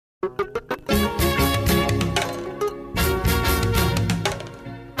Hi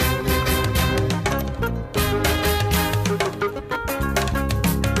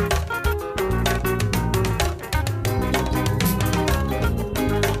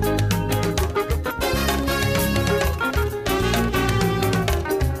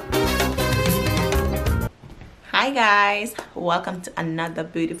guys, welcome to another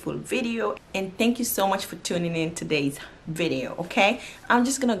beautiful video, and thank you so much for tuning in today's video. Okay, I'm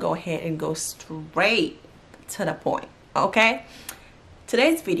just gonna go ahead and go straight to the point. Okay,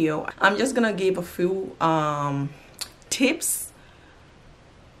 today's video I'm just gonna give a few tips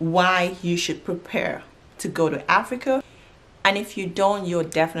why you should prepare to go to Africa. And if you don't, you're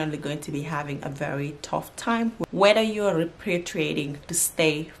definitely going to be having a very tough time, whether you're repatriating to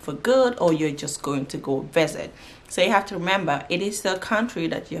stay for good or you're just going to go visit. So you have to remember, it is a country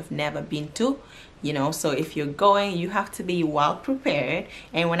that you've never been to, you know. So if you're going, you have to be well prepared.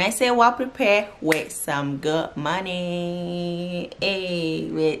 And when I say well prepared, with some good money.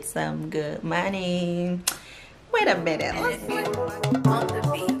 Hey, with some good money. Wait a minute, let's see. On the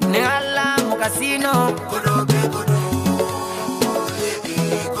beat.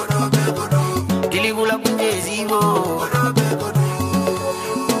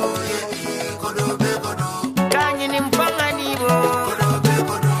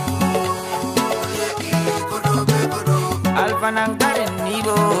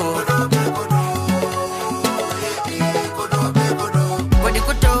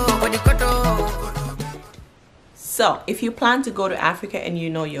 So if you plan to go to Africa and you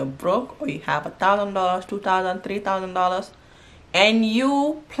know you're broke, or you have $1,000, $2,000, $3,000, and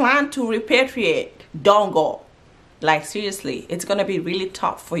you plan to repatriate, don't go. Like seriously, it's gonna be really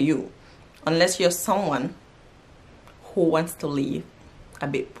tough for you unless you're someone who wants to live a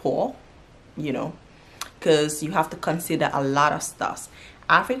bit poor, you know, because you have to consider a lot of stuff.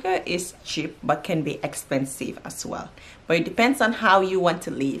 Africa is cheap but can be expensive as well, but it depends on how you want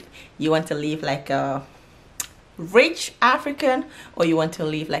to live. You want to live like a rich African, or you want to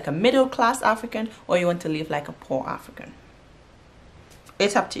live like a middle class African, or you want to live like a poor African.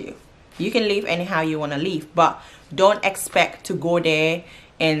 It's up to you. You can live anyhow you want to live, but don't expect to go there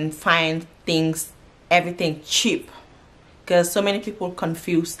and find everything cheap, because so many people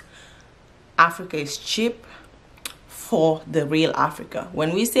confuse Africa is cheap for the real Africa.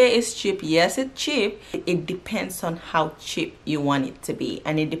 When we say it's cheap, yes, it's cheap. It depends on how cheap you want it to be,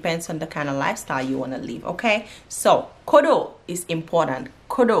 and it depends on the kind of lifestyle you want to live. Okay, so kodo is important.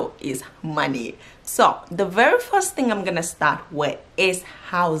 Kodo is money. So the very first thing I'm gonna start with is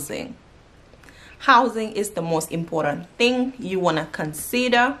housing. Housing is the most important thing you want to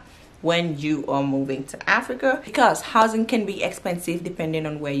consider when you are moving to Africa, because housing can be expensive depending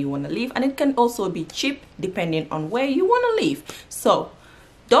on where you want to live, and it can also be cheap depending on where you want to live. So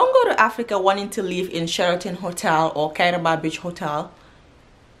don't go to Africa wanting to live in Sheraton Hotel or Kairaba Beach Hotel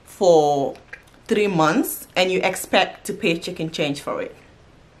for 3 months and you expect to pay chicken change for it.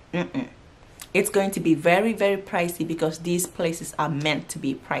 It's going to be very, very pricey, because these places are meant to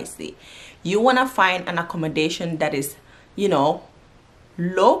be pricey. You want to find an accommodation that is, you know,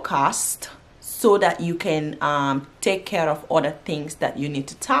 low cost, so that you can take care of other things that you need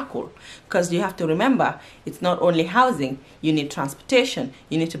to tackle. Because you have to remember, it's not only housing. You need transportation,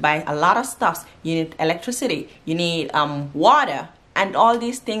 you need to buy a lot of stuff, you need electricity, you need water, and all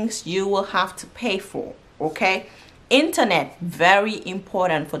these things you will have to pay for. Okay, internet, very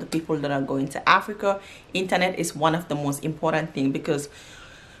important for the people that are going to Africa. Internet is one of the most important things, because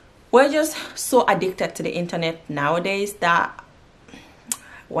we're just so addicted to the internet nowadays that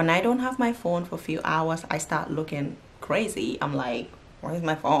when I don't have my phone for a few hours, I start looking crazy. I'm like, where's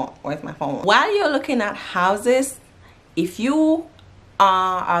my phone? Where's my phone? While you're looking at houses, if you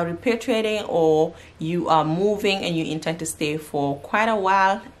are repatriating, or you are moving and you intend to stay for quite a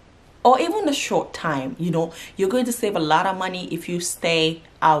while, or even a short time, you know, you're going to save a lot of money if you stay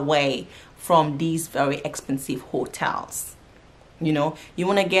away from these very expensive hotels. You know, you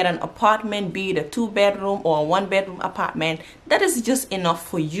want to get an apartment, be it a 2-bedroom or a 1-bedroom apartment that is just enough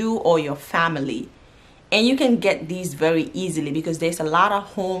for you or your family. And you can get these very easily, because there's a lot of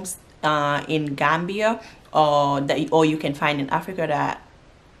homes in Gambia, or you can find in Africa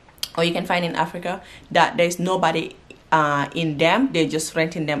that there's nobody in them. They're just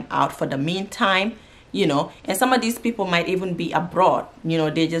renting them out for the meantime, you know. And some of these people might even be abroad, you know.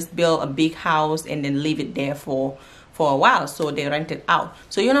 They just build a big house and then leave it there for a while, so they rent it out.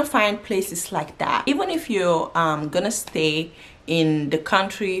 So you're gonna find places like that. Even if you're gonna stay in the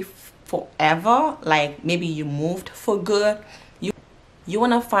country forever, like maybe you moved for good, you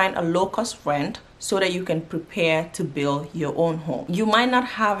want to find a low cost rent so that you can prepare to build your own home. You might not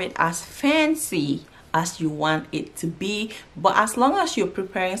have it as fancy as you want it to be, but as long as you're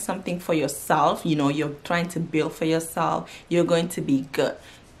preparing something for yourself, you know, you're trying to build for yourself, you're going to be good.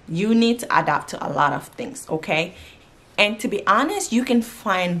 You need to adapt to a lot of things, okay? And to be honest, you can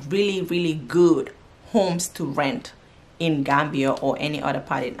find really good homes to rent in Gambia or any other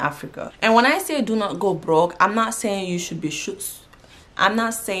part in Africa. And when I say do not go broke, I'm not saying you should be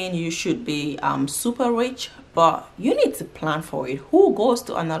super rich, but you need to plan for it. Who goes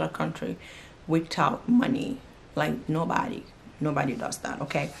to another country without money? Like nobody does that,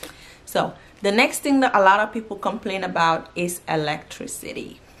 okay? So the next thing that a lot of people complain about is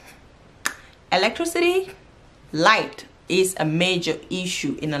electricity. Light is a major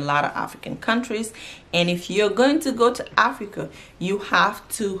issue in a lot of African countries, and if you're going to go to Africa, you have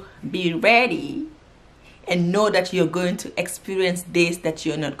to be ready and know that you're going to experience days that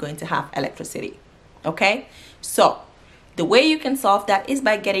you're not going to have electricity, okay? So the way you can solve that is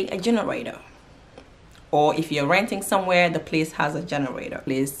by getting a generator, or if you're renting somewhere, the place has a generator,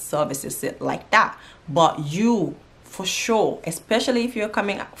 place services it like that. But you, for sure, especially if you're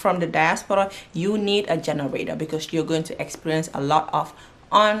coming from the diaspora, you need a generator because you're going to experience a lot of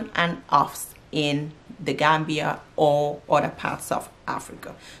on and offs in the Gambia or other parts of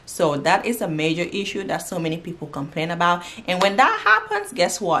Africa. So that is a major issue that so many people complain about. And when that happens,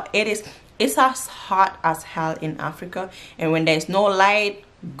 guess what? It's as hot as hell in Africa, and when there's no light,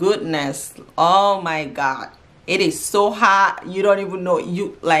 goodness, oh my God, it is so hot. You don't even know.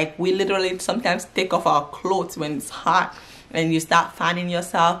 We literally sometimes take off our clothes when it's hot and you start fanning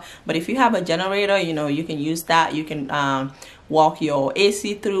yourself. But if you have a generator, you know, you can use that. You can walk your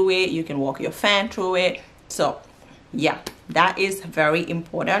AC through it, you can walk your fan through it. So yeah, that is very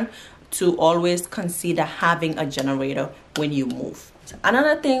important to always consider having a generator when you move.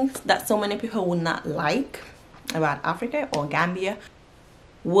 Another thing that so many people would not like about Africa or Gambia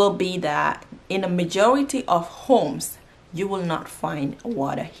will be that in a majority of homes you will not find a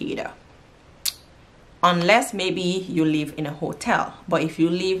water heater, unless maybe you live in a hotel. But if you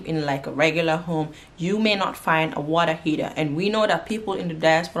live in like a regular home, you may not find a water heater. And we know that people in the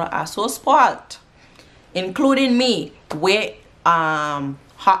diaspora are so spoiled, including me, with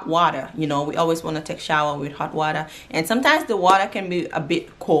hot water. You know, we always want to take shower with hot water, and sometimes the water can be a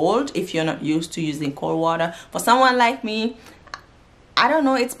bit cold if you're not used to using cold water. For someone like me, I don't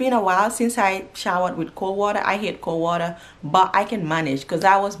know, it's been a while since I showered with cold water. I hate cold water, but I can manage because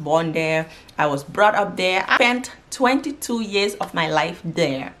I was born there. I was brought up there. I spent 22 years of my life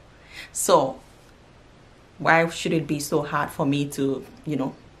there. So why should it be so hard for me to, you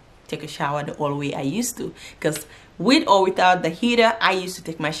know, take a shower the old way I used to? Because with or without the heater, I used to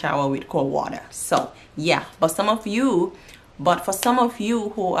take my shower with cold water. So yeah, but for some of you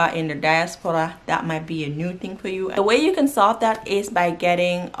who are in the diaspora, that might be a new thing for you. The way you can solve that is by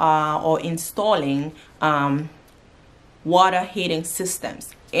getting or installing water heating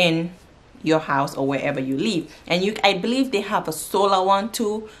systems in your house or wherever you live. And I believe they have a solar one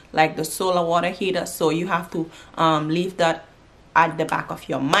too, like the solar water heater. So you have to leave that at the back of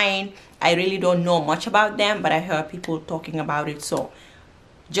your mind. I really don't know much about them, but I heard people talking about it. So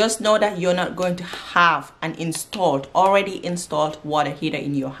just know that you're not going to have an already installed water heater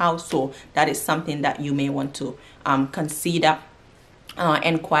in your house. So that is something that you may want to consider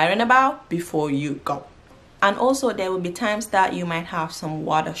inquiring about before you go. And also there will be times that you might have some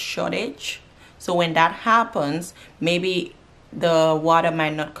water shortage. So when that happens, maybe the water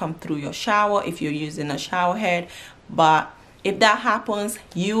might not come through your shower if you're using a shower head. But if that happens,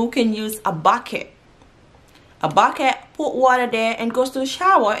 you can use a bucket, put water there and goes to the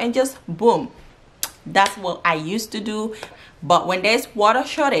shower and just boom. That's what I used to do. But when there's water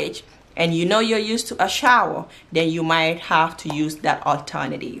shortage and you know you're used to a shower, then you might have to use that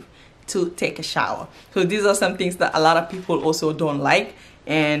alternative to take a shower. So these are some things that a lot of people also don't like,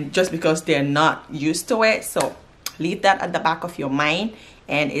 and just because they're not used to it. So leave that at the back of your mind,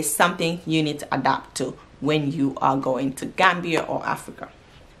 and it's something you need to adapt to when you are going to Gambia or Africa.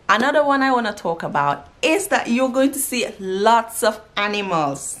 Another one I want to talk about is that you're going to see lots of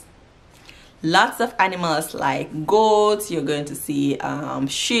animals. Lots of animals like goats, you're going to see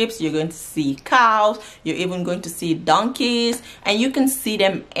sheep, you're going to see cows, you're even going to see donkeys, and you can see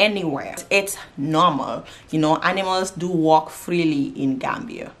them anywhere. It's normal. You know, animals do walk freely in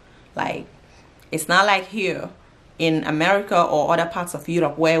Gambia. Like, it's not like here in America or other parts of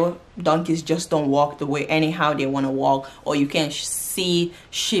Europe where donkeys just don't walk the way anyhow they want to walk, or you can see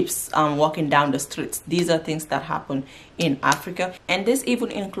sheep walking down the streets. These are things that happen in Africa, and this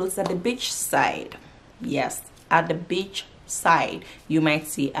even includes at the beach side. Yes, at the beach side, you might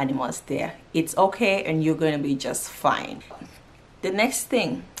see animals there. It's okay, and you're going to be just fine. The next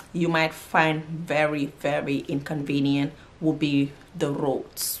thing you might find very, very inconvenient will be the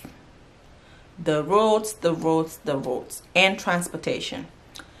roads. The roads, and transportation.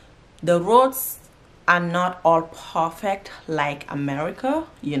 The roads are not all perfect like America,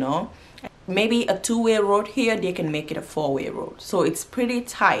 you know. Maybe a two-way road here, they can make it a four-way road. So it's pretty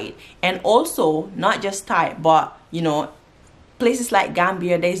tight. And also, not just tight, but, you know, places like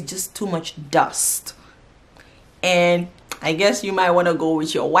Gambia, there's just too much dust. And I guess you might want to go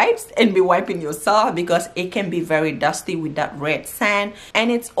with your wipes and be wiping yourself, because it can be very dusty with that red sand.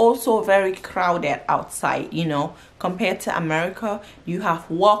 And it's also very crowded outside, you know. Compared to America, you have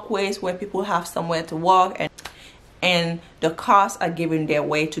walkways where people have somewhere to walk, and the cars are giving their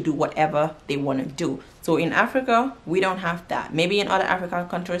way to do whatever they want to do. So in Africa, we don't have that. Maybe in other African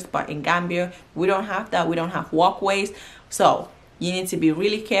countries, but in Gambia, we don't have that. We don't have walkways. So you need to be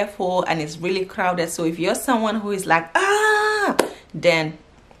really careful, and it's really crowded. So if you're someone who is like, then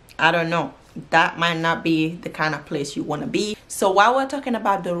I don't know, that might not be the kind of place you want to be. So while we're talking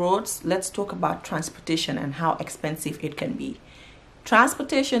about the roads, let's talk about transportation and how expensive it can be.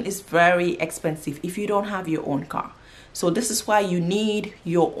 Transportation is very expensive if you don't have your own car. So this is why you need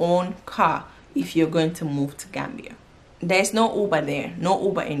your own car if you're going to move to Gambia. There's no Uber there, no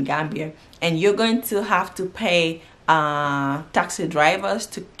Uber in Gambia, and you're going to have to pay taxi drivers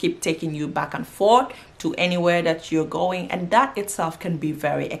to keep taking you back and forth to anywhere that you're going, and that itself can be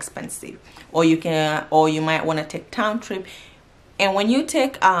very expensive. Or you might want to take town trip, and when you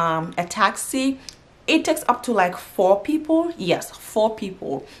take a taxi, it takes up to like 4 people. Yes, 4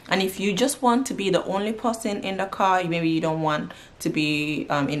 people. And if you just want to be the only person in the car, maybe you don't want to be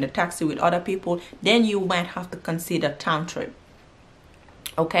in the taxi with other people, then you might have to consider town trip.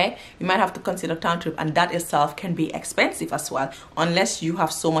 Okay, you might have to consider town trip, and that itself can be expensive as well, unless you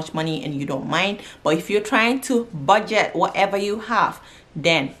have so much money and you don't mind. But if you're trying to budget whatever you have,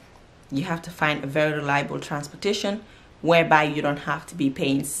 then you have to find a very reliable transportation whereby you don't have to be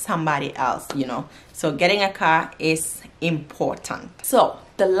paying somebody else, you know. So getting a car is important. So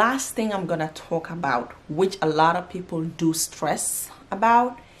the last thing I'm gonna talk about, which a lot of people do stress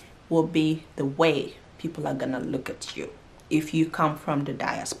about, will be the way people are gonna look at you if you come from the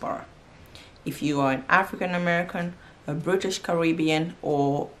diaspora. If you are an African American, a British Caribbean,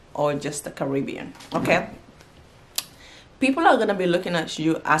 or just a Caribbean, okay? People are gonna be looking at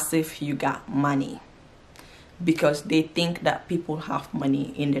you as if you got money, because they think that people have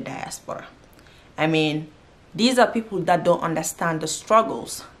money in the diaspora. I mean, these are people that don't understand the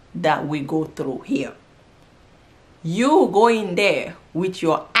struggles that we go through here. You go in there with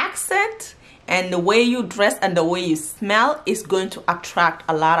your accent, and the way you dress and the way you smell is going to attract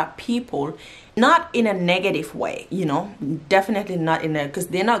a lot of people, not in a negative way, you know, definitely not in a, because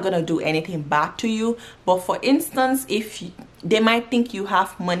they're not going to do anything bad to you. But for instance, if they might think you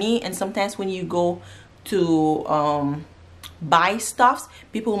have money, and sometimes when you go to buy stuffs,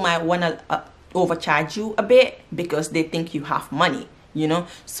 people might want to overcharge you a bit because they think you have money, you know.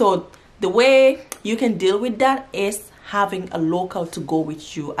 So the way you can deal with that is having a local to go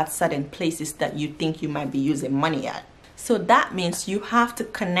with you at certain places that you think you might be using money at. So that means you have to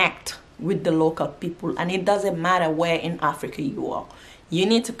connect with the local people, and it doesn't matter where in Africa you are. You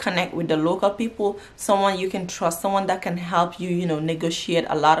need to connect with the local people, someone you can trust, someone that can help you, you know, negotiate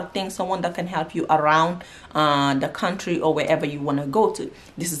a lot of things, someone that can help you around the country or wherever you want to go to.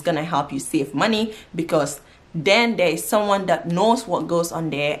 This is going to help you save money, because then there is someone that knows what goes on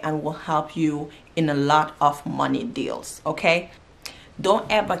there and will help you in a lot of money deals. Okay, don't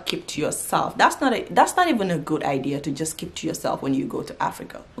ever keep to yourself. That's not even a good idea to just keep to yourself when you go to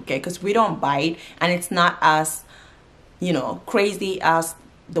Africa. Okay, because we don't buy it, and it's not as, you know, crazy as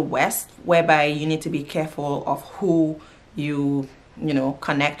the West, whereby you need to be careful of who you know,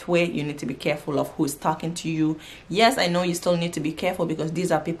 connect with. You need to be careful of who's talking to you. Yes, I know you still need to be careful because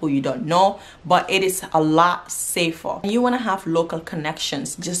these are people you don't know, but it is a lot safer. You want to have local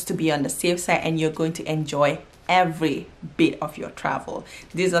connections just to be on the safe side, and you're going to enjoy every bit of your travel.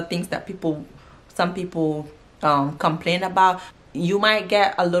 These are things that some people complain about. You might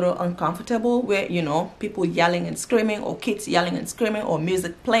get a little uncomfortable with, you know, people yelling and screaming, or kids yelling and screaming, or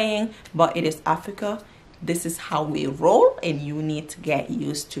music playing, but it is Africa. This is how we roll, and you need to get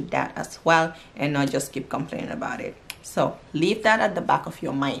used to that as well, and not just keep complaining about it. So leave that at the back of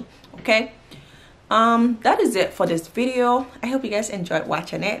your mind. Okay, that is it for this video. I hope you guys enjoyed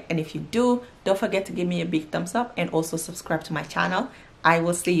watching it, and if you do, don't forget to give me a big thumbs up and also subscribe to my channel. I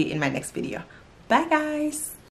will see you in my next video. Bye guys.